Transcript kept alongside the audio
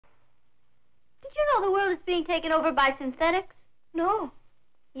know the world is being taken over by synthetics? No.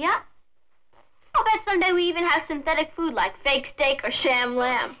 Yeah? I'll bet someday we even have synthetic food like fake steak or sham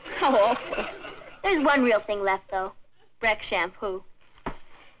lamb. How awful. There's one real thing left, though. Breck shampoo.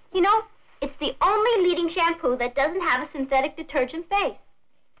 You know, it's the only leading shampoo that doesn't have a synthetic detergent base.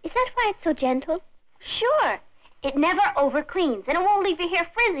 Is that why it's so gentle? Sure. It never over-cleans, and it won't leave your hair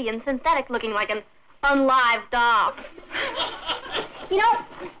frizzy and synthetic looking like an unlive doll. You know,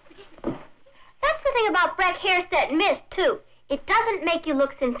 that's the thing about Breck Hair Set Mist, too. It doesn't make you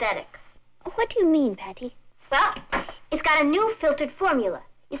look synthetic. What do you mean, Patty? Well, it's got a new filtered formula.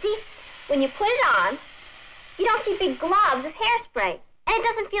 You see, when you put it on, you don't see big globs of hairspray. And it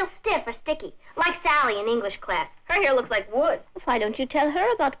doesn't feel stiff or sticky, like Sally in English class. Her hair looks like wood. Why don't you tell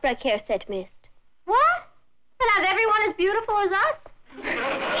her about Breck Hair Set Mist? What? And have everyone as beautiful as us?